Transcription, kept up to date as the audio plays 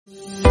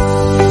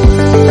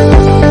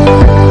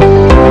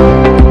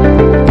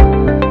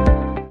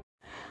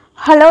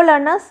Hello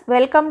learners,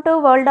 welcome to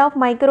World of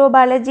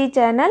Microbiology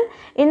channel.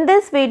 In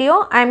this video,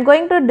 I am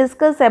going to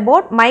discuss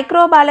about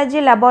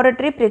Microbiology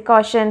Laboratory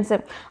Precautions.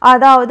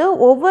 அதாவது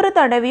ஒவ்வொரு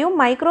தடவையும்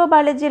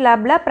Microbiology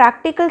labல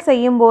practical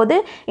செய்யும்போது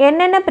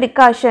என்னென்ன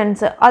precautions,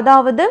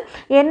 அதாவது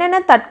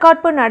என்னென்ன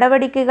தற்காப்பு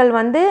நடவடிக்கைகள்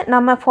வந்து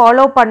நம்ம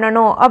follow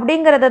பண்ணணும்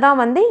அப்படிங்கறத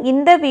தான் வந்து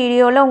இந்த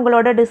வீடியோல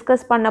உங்களோட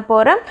டிஸ்கஸ் பண்ண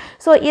போறேன்.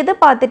 So இது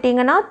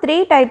பார்த்துட்டீங்கன்னா 3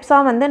 types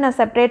வந்து நான்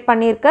செப்பரேட்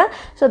பண்ணியிருக்கேன்.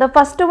 So the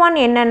first one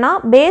என்னன்னா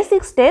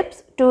basic steps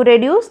to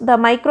reduce the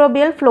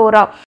microbial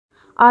flora.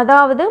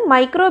 அதாவது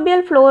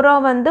மைக்ரோபியல் ஃப்ளோரா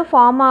வந்து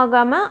ஃபார்ம்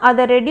ஆகாமல்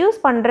அதை ரெடியூஸ்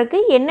பண்ணுறதுக்கு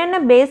என்னென்ன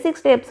பேசிக்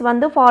ஸ்டெப்ஸ்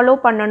வந்து ஃபாலோ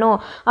பண்ணணும்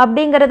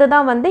அப்படிங்கிறது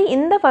தான் வந்து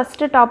இந்த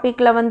ஃபஸ்ட்டு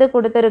டாப்பிக்கில் வந்து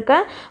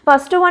கொடுத்துருக்கேன்.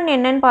 ஃபஸ்ட்டு ஒன்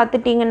என்னன்னு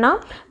பார்த்துட்டிங்கன்னா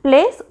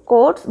place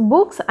quotes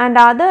books and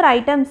other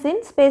items in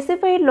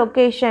specified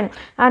location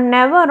and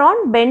never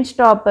on bench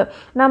top.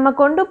 நம்ம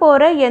கொண்டு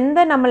போகிற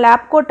எந்த நம்ம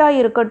லேப் கோட்டாக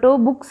இருக்கட்டும்,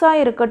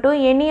 புக்ஸாக இருக்கட்டும்,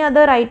 எனி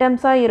அதர்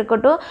ஐட்டம்ஸாக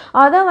இருக்கட்டும்,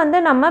 அதை வந்து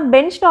நம்ம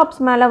பெஞ்ச்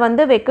டாப்ஸ் மேலே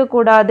வந்து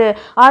வைக்கக்கூடாது.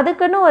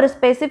 அதுக்குன்னு ஒரு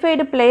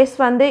ஸ்பெசிஃபைடு பிளேஸ்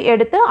வந்து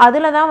எடுத்து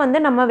அதில் தான் வந்து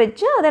நம்ம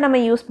வச்சு அதை நம்ம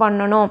யூஸ்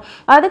பண்ணணும்.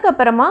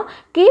 அதுக்கப்புறமா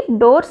keep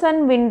doors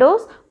and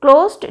Windows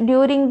closed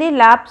during the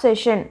lab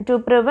session to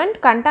prevent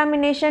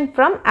contamination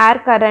from air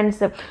currents.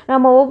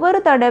 நம்ம ஒவ்வொரு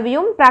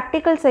தடவையும்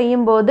ப்ராக்டிக்கல்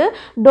செய்யும்போது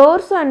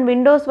டோர்ஸ் அண்ட்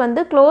விண்டோஸ்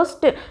வந்து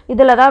க்ளோஸ்ட்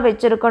இதில் தான்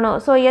வச்சுருக்கணும்.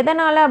 ஸோ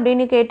எதனால்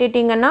அப்படின்னு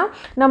கேட்டுட்டிங்கன்னா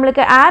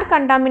நம்மளுக்கு ஏர்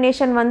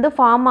கண்டாமினேஷன் வந்து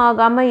ஃபார்ம்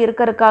ஆகாமல்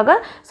இருக்கிறதுக்காக.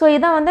 ஸோ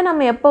இதை வந்து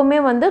நம்ம எப்போவுமே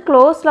வந்து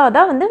க்ளோஸ்லாக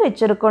தான் வந்து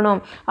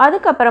வச்சுருக்கணும்.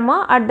 அதுக்கப்புறமா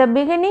at the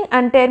beginning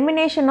and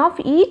termination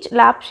of each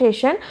lab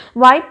session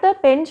vibe the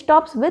bench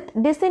tops with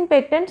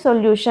disinfectant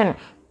solution.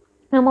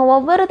 நம்ம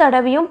ஒவ்வொரு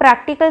தடவையும்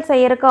ப்ராக்டிக்கல்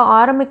செய்யறதுக்கு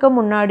ஆரம்பிக்க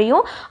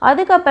முன்னாடியும்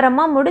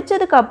அதுக்கப்புறமா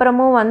முடிச்சதுக்கு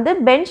அப்புறமும் வந்து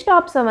பெஞ்ச்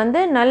டாப்ஸை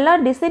வந்து நல்லா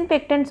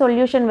டிஸ்இன்ஃபெக்டன்ட்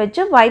சொல்யூஷன்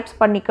வச்சு வைப்ஸ்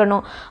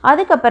பண்ணிக்கணும்.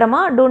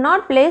 அதுக்கப்புறமா do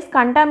not place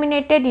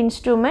contaminated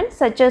instruments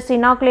such as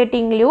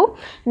inoculating lube,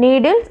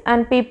 needles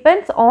and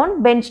pipettes on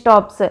bench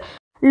tops.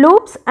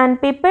 Loops and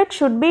pipettes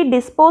should be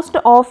disposed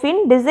of in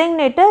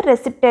designated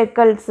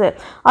receptacles.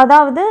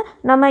 அதாவது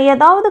நம்ம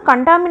ஏதாவது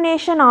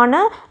கண்டாமினேஷன்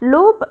ஆன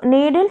லூப்,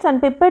 நீடில்ஸ்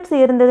அண்ட் பிப்பெட்ஸ்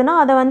இருந்ததுன்னா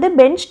அதை வந்து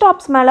பெஞ்ச்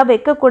டாப்ஸ் மேலே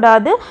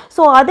வைக்கக்கூடாது.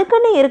 So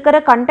அதுக்குன்னு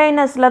இருக்கிற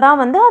கண்டெய்னர்ஸில்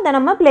தான் வந்து அதை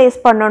நம்ம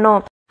பிளேஸ்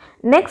பண்ணணும்.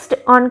 Next,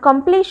 on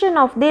completion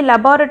of the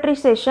laboratory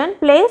session,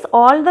 place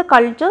all the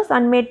cultures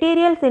and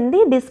materials in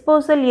the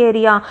disposal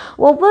area.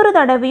 ஒவ்வொரு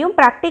தடவையும்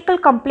ப்ராக்டிக்கல்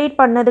கம்ப்ளீட்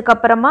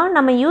பண்ணதுக்கப்புறமா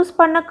நம்ம யூஸ்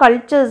பண்ண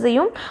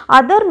கல்ச்சர்ஸையும்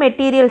அதர்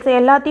மெட்டீரியல்ஸ்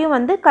எல்லாத்தையும்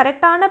வந்து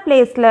கரெக்டான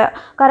பிளேஸில்,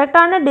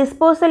 கரெக்டான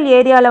டிஸ்போசல்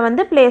ஏரியாவில்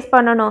வந்து பிளேஸ்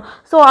பண்ணணும்.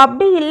 ஸோ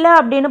அப்படி இல்லை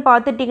அப்படின்னு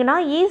பார்த்துட்டிங்கன்னா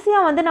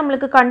ஈஸியாக வந்து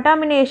நம்மளுக்கு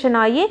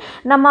கண்டாமினேஷன் ஆகி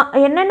நம்ம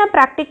என்னென்ன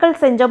ப்ராக்டிக்கல்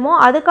செஞ்சோமோ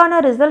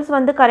அதுக்கான ரிசல்ட்ஸ்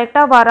வந்து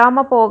கரெக்டாக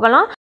வராமல்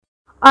போகலாம்.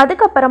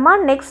 அதுக்கப்புறமா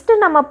நெக்ஸ்ட்டு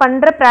நம்ம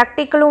பண்ணுற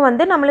ப்ராக்டிக்கலும்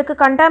வந்து நம்மளுக்கு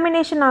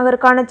கண்டாமினேஷன்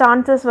ஆகிறதுக்கான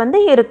சான்சஸ் வந்து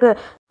இருக்குது.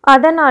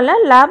 அதனால்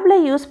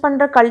லேபில் யூஸ்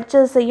பண்ணுற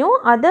கல்ச்சர்ஸையும்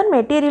அதர்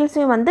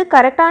மெட்டீரியல்ஸையும் வந்து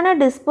கரெக்டான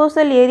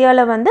டிஸ்போசல்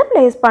ஏரியாவில் வந்து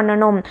பிளேஸ்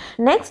பண்ணணும்.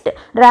 Next,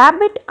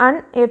 rapid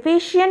and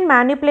efficient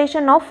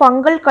manipulation of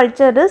fungal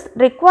culture is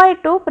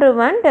required to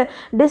prevent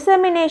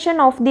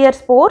டிசெமினேஷன் of their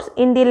spores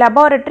in the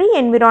laboratory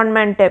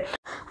environment.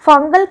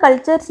 Fungal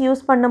cultures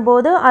use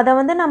பண்ணும்போது அதை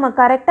வந்து நம்ம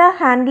கரெக்டாக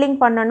ஹேண்ட்லிங்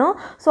பண்ணணும்.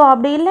 ஸோ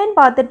அப்படி இல்லைன்னு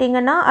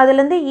பார்த்துட்டிங்கன்னா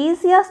அதுலேருந்து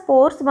ஈஸியாக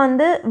ஸ்போர்ஸ்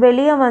வந்து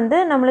வெளியே வந்து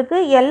நம்மளுக்கு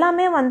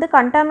எல்லாமே வந்து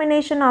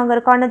கண்டாமினேஷன்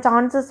ஆகிறதுக்கான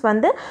சான்சஸ்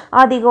வந்து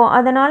அதிகம்.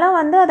 அதனால்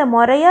வந்து அதை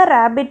முறையாக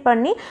ரேபிட்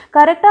பண்ணி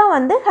கரெக்டாக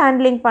வந்து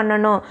ஹேண்ட்லிங்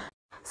பண்ணணும்.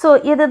 ஸோ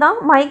இதுதான்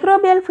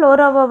மைக்ரோபியல்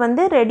ஃப்ளோராவை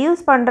வந்து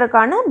ரெடியூஸ்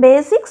பண்ணுறதுக்கான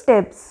பேசிக்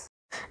steps.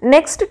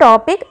 Next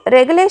topic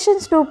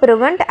regulations to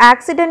prevent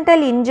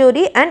accidental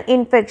injury and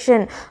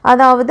infection.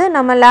 அதாவது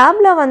நம்ம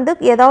லேபில் வந்து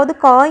ஏதாவது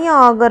காயம்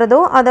ஆகிறதோ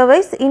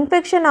அதர்வைஸ்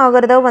இன்ஃபெக்ஷன்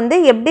ஆகிறதோ வந்து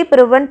எப்படி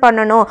ப்ரிவெண்ட்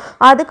பண்ணணும்,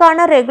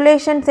 அதுக்கான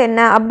ரெகுலேஷன்ஸ்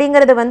என்ன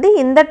அப்படிங்கிறது வந்து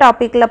இந்த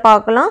டாப்பிக்கில்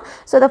பார்க்கலாம்.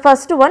 So the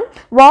first one,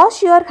 wash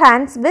your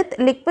hands with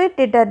liquid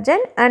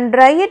detergent and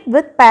try it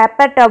with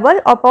paper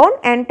towel upon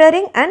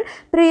entering and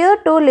prior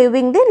to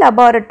living the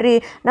laboratory.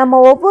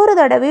 நம்ம ஒவ்வொரு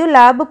தடவையும்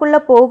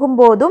லேபுக்குள்ளே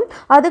போகும்போதும்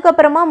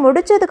அதுக்கப்புறமா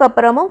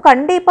முடிச்சதுக்கப்புறமும்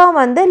கண்டிப்பாக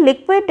வந்து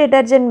லிக்விட்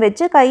டிட்டர்ஜென்ட்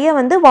வச்சு கையை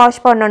வந்து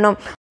வாஷ் பண்ணணும்.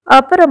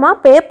 அப்புறமா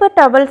பேப்பர்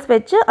டவல்ஸ்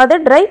வச்சு அதை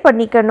ட்ரை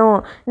பண்ணிக்கணும்.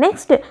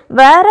 Next,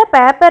 where a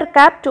paper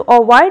gap to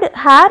avoid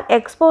hair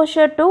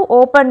exposure to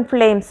open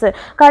flames.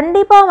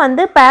 கண்டிப்பாக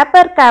வந்து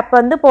பேப்பர் கேப்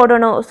வந்து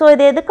போடணும். ஸோ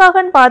இது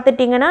எதுக்காகன்னு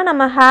பார்த்துட்டிங்கன்னா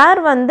நம்ம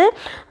ஹேர் வந்து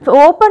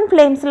ஓப்பன்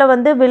ஃப்ளேம்ஸில்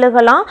வந்து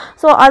விழுகலாம்.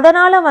 ஸோ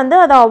அதனால் வந்து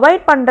அதை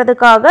அவாய்ட்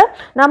பண்ணுறதுக்காக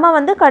நம்ம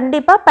வந்து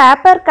கண்டிப்பாக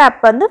பேப்பர்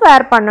கேப் வந்து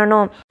வேர்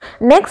பண்ணணும்.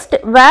 Next,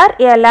 where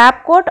a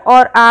lab code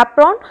R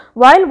apron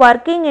while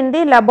working in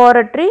the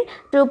laboratory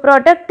to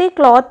protect the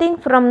clothing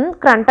from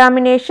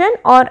contamination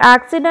or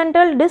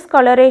accidental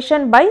discoloration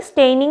by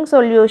staining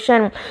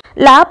solution.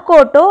 Lab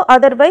கோட்டோ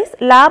otherwise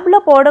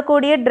லேபில்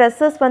போடக்கூடிய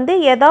ட்ரெஸ்ஸஸ் வந்து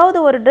ஏதாவது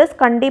ஒரு ட்ரெஸ்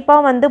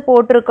கண்டிப்பாக வந்து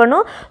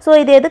போட்டிருக்கணும். ஸோ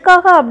இது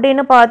எதுக்காக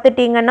அப்படின்னு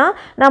பார்த்துட்டிங்கன்னா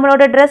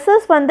நம்மளோட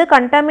ட்ரெஸ்ஸஸ் வந்து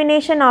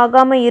கண்டாமினேஷன்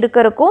ஆகாமல்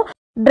இருக்கிறதுக்கும்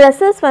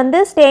ட்ரெஸ்ஸஸ் வந்து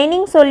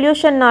ஸ்டெய்னிங்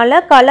சொல்யூஷனால்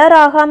கலர்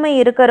ஆகாமல்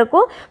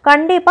இருக்கிறக்கும்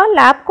கண்டிப்பாக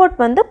லேப் கோட்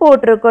வந்து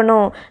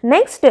போட்டிருக்கணும்.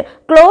 Next,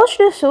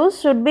 closed shoes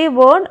should be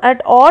worn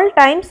at all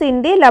times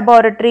in the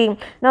laboratory.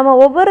 நம்ம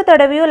ஒவ்வொரு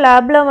தடவையும்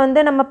லேபில் வந்து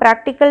நம்ம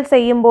ப்ராக்டிக்கல்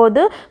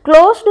செய்யும்போது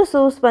க்ளோஸ்டு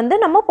ஷூஸ் வந்து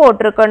நம்ம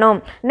போட்டிருக்கணும்.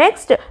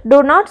 Next,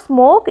 do not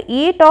smoke,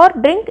 eat or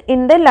drink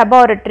in the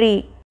laboratory.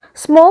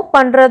 Smoke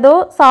பண்ணுறதோ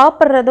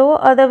சாப்பிட்றதோ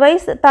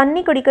அதர்வைஸ்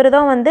தண்ணி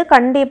குடிக்கிறதோ வந்து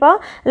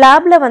கண்டிப்பாக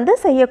லேபில் வந்து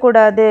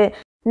செய்யக்கூடாது.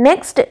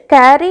 Next,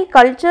 carry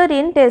culture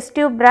in test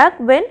tube rack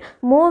when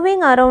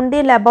moving around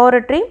the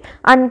laboratory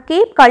and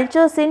keep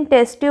cultures in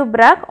test tube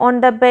rack on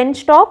the bench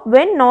top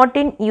when not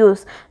in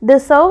use.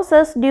 This serves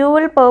as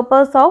dual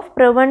purpose of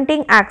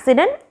preventing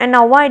accident and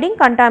avoiding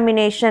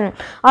contamination.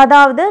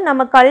 அதாவது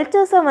நம்ம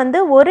கல்ச்சர்ஸை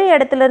வந்து ஒரு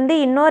இடத்துலேருந்து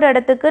இன்னொரு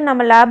இடத்துக்கு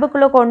நம்ம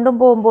லேபுக்குள்ளே கொண்டு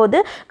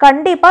போகும்போது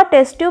கண்டிப்பாக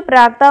டெஸ்ட் டியூப்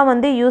ரேக் தான்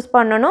வந்து யூஸ்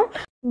பண்ணணும்.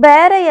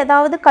 வேறு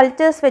ஏதாவது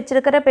கல்ச்சர்ஸ்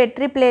வச்சுருக்கிற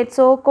பெட்ரி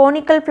பிளேட்ஸோ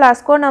கோனிக்கல்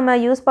ஃப்ளாஸ்கோ நம்ம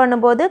யூஸ்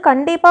பண்ணும்போது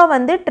கண்டிப்பாக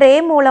வந்து ட்ரே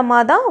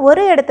மூலமாக தான்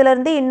ஒரு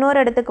இடத்துலேருந்து இன்னொரு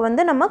இடத்துக்கு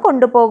வந்து நம்ம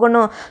கொண்டு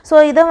போகணும். ஸோ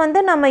இதை வந்து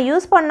நம்ம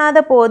யூஸ்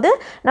பண்ணாத போது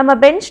நம்ம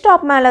பெஞ்ச்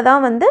டாப் மேலே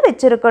தான் வந்து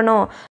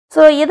வச்சுருக்கணும்.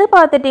 ஸோ இது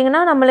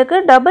பார்த்துட்டிங்கன்னா நம்மளுக்கு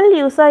டபுள்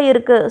யூஸாக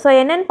இருக்குது. ஸோ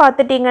என்னென்னு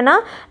பார்த்துட்டிங்கன்னா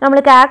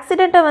நம்மளுக்கு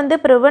ஆக்சிடெண்ட்டை வந்து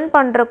ப்ரிவென்ட்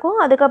பண்ணுறக்கும்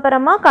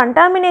அதுக்கப்புறமா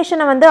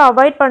கண்டாமினேஷனை வந்து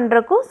அவாய்ட்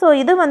பண்ணுறக்கும் ஸோ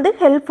இது வந்து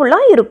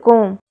ஹெல்ப்ஃபுல்லாக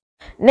இருக்கும்.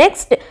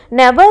 Next,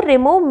 never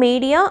remove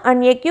media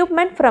and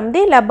equipment from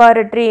the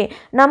laboratory.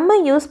 நம்ம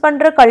யூஸ்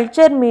பண்ணுற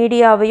கல்ச்சர்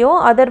மீடியாவையோ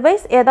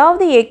அதர்வைஸ்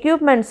ஏதாவது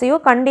எக்யூப்மெண்ட்ஸையோ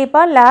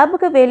கண்டிப்பாக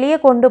லேபுக்கு வெளியே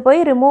கொண்டு போய்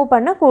ரிமூவ்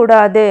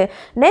பண்ணக்கூடாது.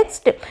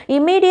 Next,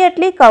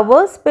 immediately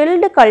cover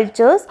spilled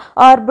cultures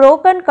R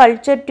broken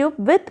culture tube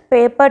with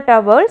paper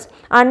towels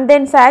and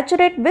then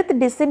saturate with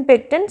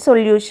disinfectant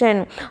solution.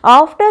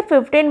 After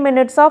 15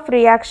 minutes of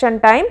reaction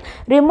time,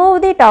 remove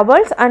the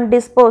towels and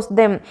dispose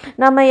them.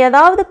 நம்ம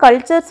ஏதாவது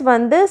cultures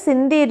வந்து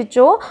சிந்திருச்சு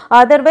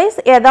otherwise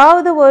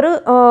ஏதாவது ஒரு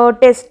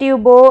test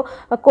டியூபோ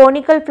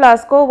conical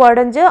ஃப்ளாஸ்கோ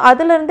உடஞ்சி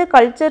அதிலிருந்து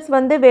cultures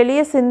வந்து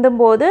வெளியே சிந்தும்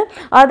போது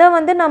அதை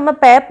வந்து நம்ம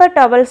பேப்பர்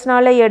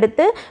டவல்ஸ்னால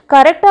எடுத்து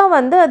கரெக்டாக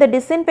வந்து அதை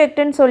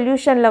டிஸ்இன்ஃபெக்டன்ட்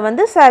சொல்யூஷனில்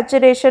வந்து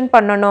சேச்சுரேஷன்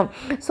பண்ணணும்.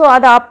 ஸோ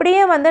அதை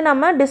அப்படியே வந்து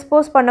நம்ம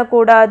டிஸ்போஸ்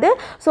பண்ணக்கூடாது.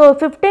 ஸோ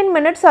 15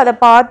 மினிட்ஸ் அதை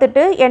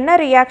பார்த்துட்டு என்ன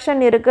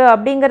ரியாக்ஷன் இருக்குது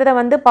அப்படிங்கிறத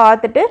வந்து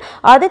பார்த்துட்டு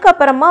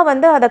அதுக்கப்புறமா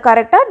வந்து அதை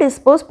கரெக்டாக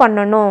டிஸ்போஸ்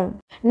பண்ணணும்.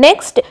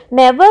 Next,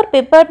 never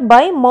pipette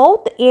by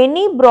mouth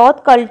any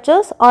broth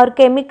cultures or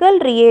chemical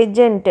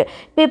reagent.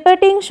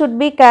 Pipetting should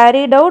be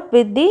carried out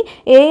with the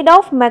aid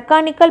of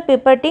mechanical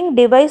pipetting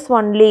device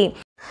only.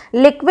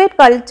 Liquid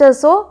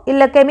கல்ச்சர்ஸோ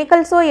இல்லை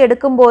கெமிக்கல்ஸோ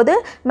எடுக்கும்போது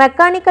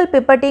மெக்கானிக்கல்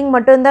பிப்பட்டிங்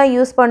மட்டும்தான்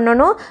யூஸ்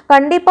பண்ணணும்.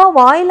 கண்டிப்பாக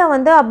வாயில்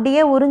வந்து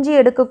அப்படியே உறிஞ்சி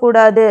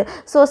எடுக்கக்கூடாது.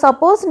 ஸோ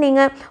சப்போஸ்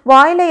நீங்கள்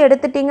வாயில்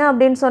எடுத்துட்டிங்க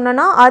அப்படின்னு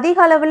சொன்னால்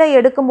அதிக அளவில்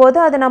எடுக்கும்போது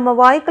அது நம்ம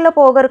வாய்க்குள்ளே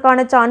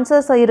போகிறதுக்கான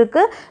சான்சஸ்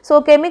இருக்குது.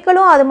 ஸோ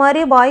கெமிக்கலும் அது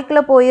மாதிரி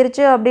வாய்க்குள்ளே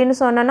போயிருச்சு அப்படின்னு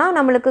சொன்னால்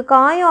நம்மளுக்கு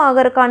காயம்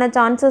ஆகிறதுக்கான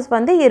சான்சஸ்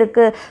வந்து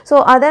இருக்குது. ஸோ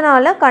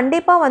அதனால்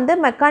கண்டிப்பாக வந்து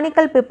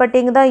மெக்கானிக்கல்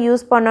பிப்பட்டிங் தான்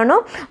யூஸ்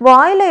பண்ணணும்.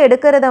 வாயில்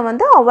எடுக்கிறத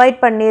வந்து அவாய்ட்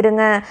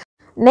பண்ணிடுங்க.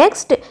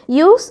 Next,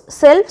 use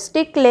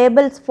self-stick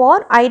labels for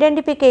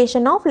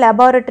identification of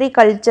laboratory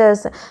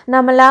cultures.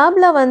 நம்ம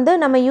லேபில் வந்து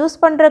நம்ம யூஸ்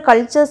பண்ணுற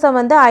கல்ச்சர்ஸை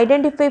வந்து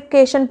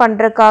ஐடென்டிஃபிகேஷன்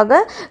பண்ணுறதுக்காக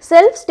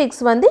செல்ஃப்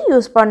ஸ்டிக்ஸ் வந்து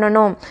யூஸ்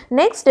பண்ணணும்.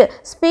 Next,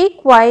 speak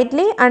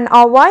quietly and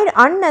avoid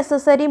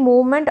unnecessary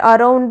movement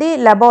around the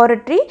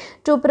laboratory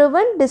to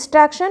prevent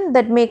distraction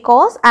that may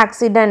cause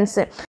accidents.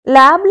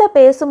 லேபில்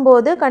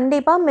பேசும்போது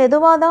கண்டிப்பாக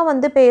மெதுவாக தான்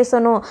வந்து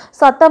பேசணும்.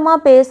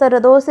 சத்தமாக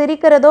பேசுகிறதோ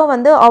சிரிக்கிறதோ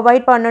வந்து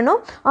அவாய்ட்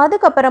பண்ணணும்.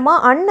 அதுக்கப்புறமா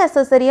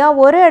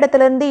சரியாக ஒரு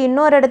இடத்துலேருந்து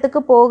இன்னொரு இடத்துக்கு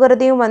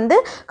போகிறதையும் வந்து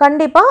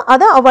கண்டிப்பாக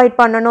அதை அவாய்ட்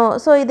பண்ணணும்.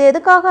 ஸோ இது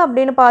எதுக்காக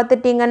அப்படின்னு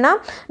பார்த்துட்டிங்கன்னா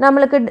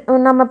நம்மளுக்கு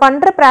நம்ம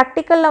பண்ணுற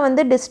ப்ராக்டிக்கலில்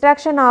வந்து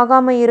டிஸ்ட்ராக்ஷன்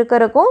ஆகாமல்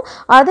இருக்கிறக்கும்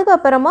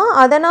அதுக்கப்புறமா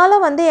அதனால்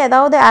வந்து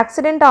ஏதாவது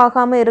ஆக்சிடெண்ட்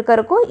ஆகாமல்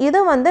இருக்கிறக்கும்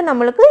இது வந்து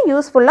நம்மளுக்கு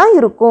யூஸ்ஃபுல்லாக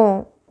இருக்கும்.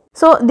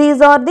 So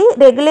these are the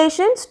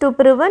regulations to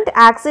prevent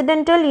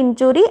accidental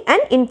injury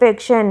and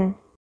infection.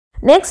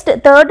 Next,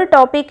 third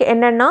topic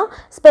என்னென்னா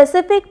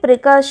specific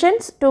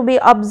precautions to be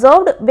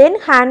observed when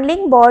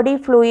handling body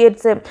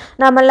fluids.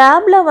 நம்ம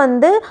லேபில்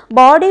வந்து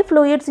பாடி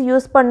ஃப்ளூயிட்ஸ்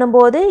யூஸ்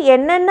பண்ணும்போது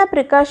என்னென்ன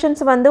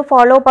ப்ரிகாஷன்ஸ் வந்து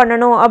ஃபாலோ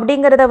பண்ணணும்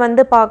அப்படிங்கிறத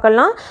வந்து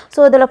பார்க்கலாம்.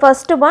 ஸோ இதில்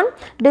first one,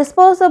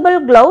 disposable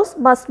gloves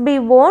must be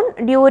worn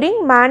during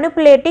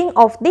manipulating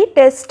of the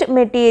test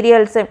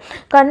materials.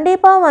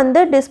 கண்டிப்பாக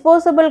வந்து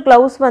டிஸ்போசபிள்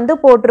க்ளவுஸ் வந்து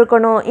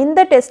போட்டிருக்கணும்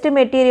இந்த டெஸ்ட்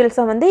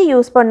மெட்டீரியல்ஸை வந்து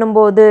யூஸ்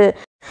பண்ணும்போது.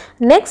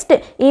 Next,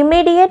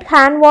 immediate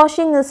hand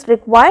washing is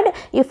required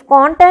if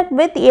contact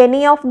with any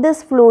of these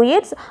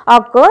fluids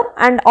occur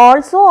and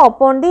also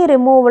upon the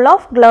removal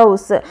of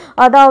gloves.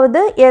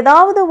 அதாவது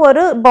ஏதாவது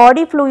ஒரு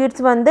பாடி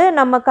ஃப்ளூயிட்ஸ் வந்து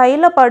நம்ம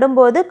கையில்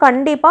படும்போது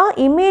கண்டிப்பாக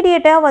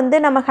இம்மீடியட்டாக வந்து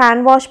நம்ம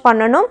ஹேண்ட் வாஷ்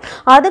பண்ணணும்.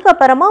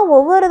 அதுக்கப்புறமா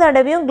ஒவ்வொரு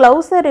தடவையும்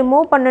க்ளவுஸை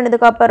ரிமூவ்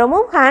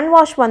பண்ணினதுக்கப்புறமும் ஹேண்ட்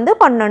வாஷ் வந்து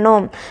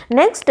பண்ணணும்.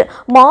 Next,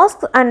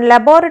 mask and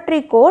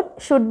laboratory code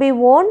should be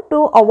worn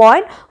to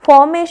avoid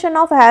formation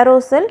of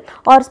aerosol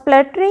or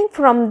splattering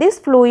from from these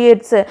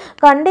fluids.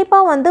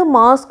 கண்டிப்பாக வந்து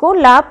மாஸ்க்கும்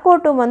லேப்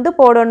கோட்டும் வந்து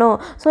போடணும்.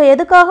 ஸோ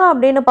எதுக்காக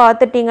அப்படின்னு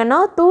பார்த்துட்டிங்கன்னா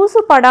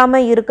தூசு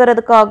படாமல்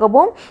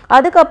இருக்கிறதுக்காகவும்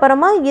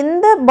அதுக்கப்புறமா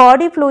இந்த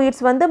பாடி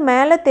ஃப்ளூயிட்ஸ் வந்து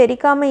மேலே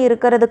தெரிக்காமல்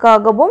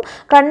இருக்கிறதுக்காகவும்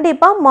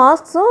கண்டிப்பாக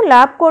மாஸ்க்கும்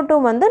லேப்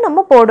கோட்டும் வந்து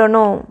நம்ம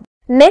போடணும்.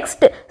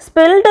 Next,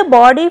 spilled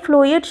body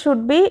fluid should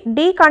be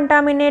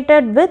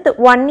decontaminated with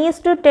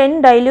 1:10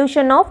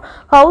 dilution of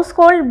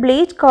household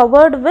bleach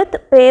covered with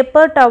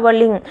paper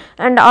toweling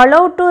and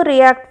allowed to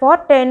react for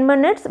 10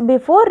 minutes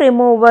before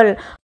removal.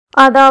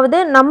 அதாவது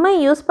நம்ம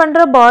யூஸ்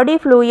பண்ணுற பாடி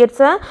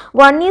ஃப்ளூயிட்ஸை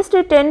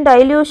 1:10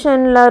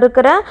 டைல்யூஷனில்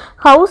இருக்கிற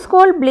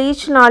ஹவுஸ்ஹோல்ட்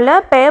ப்ளீச்னால்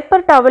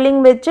பேப்பர்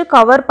டவலிங் வச்சு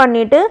கவர்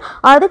பண்ணிவிட்டு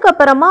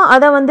அதுக்கப்புறமா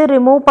அதை வந்து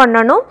ரிமூவ்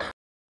பண்ணணும்.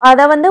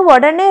 அதை வந்து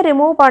உடனே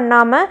ரிமூவ்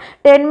பண்ணாமல்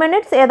 10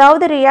 மினிட்ஸ்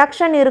ஏதாவது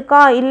ரியாக்ஷன்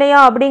இருக்கா இல்லையா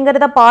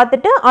அப்படிங்கிறத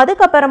பார்த்துட்டு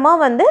அதுக்கப்புறமா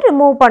வந்து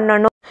ரிமூவ்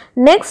பண்ணணும்.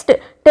 Next,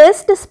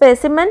 test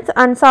specimens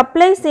and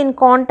supplies in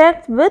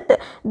contact with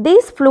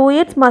these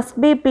fluids must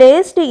be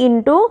placed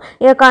into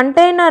a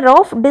container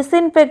of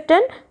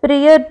disinfectant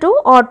prior to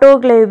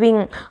autoclaving.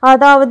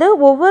 அதாவது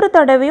ஒவ்வொரு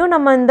தடவையும்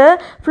நம்ம இந்த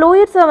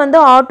ஃப்ளூயிட்ஸை வந்து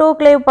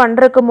ஆட்டோக்ளேவ்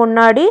பண்ணுறதுக்கு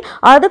முன்னாடி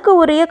அதுக்கு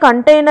உரிய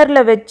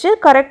கண்டெய்னரில் வச்சு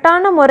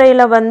கரெக்டான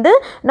முறையில் வந்து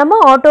நம்ம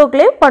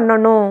ஆட்டோக்ளேவ்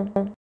பண்ணணும்.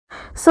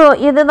 ஸோ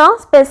இதுதான்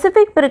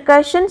specific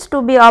precautions to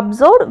be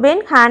observed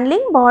when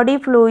handling body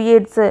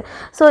fluids.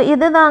 So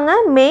இதுதாங்க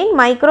main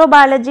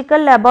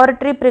microbiological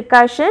laboratory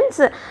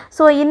precautions.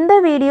 So இந்த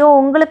வீடியோ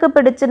உங்களுக்கு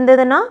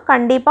பிடிச்சிருந்ததுன்னா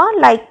கண்டிப்பாக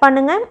லைக்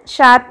பண்ணுங்கள்,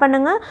 ஷேர்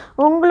பண்ணுங்கள்,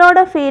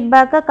 உங்களோட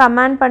ஃபீட்பேக்கை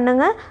கமெண்ட்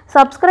பண்ணுங்கள்.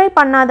 சப்ஸ்கிரைப்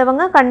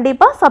பண்ணாதவங்க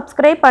கண்டிப்பாக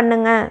சப்ஸ்கிரைப்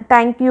பண்ணுங்கள்.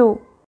 தேங்க்யூ.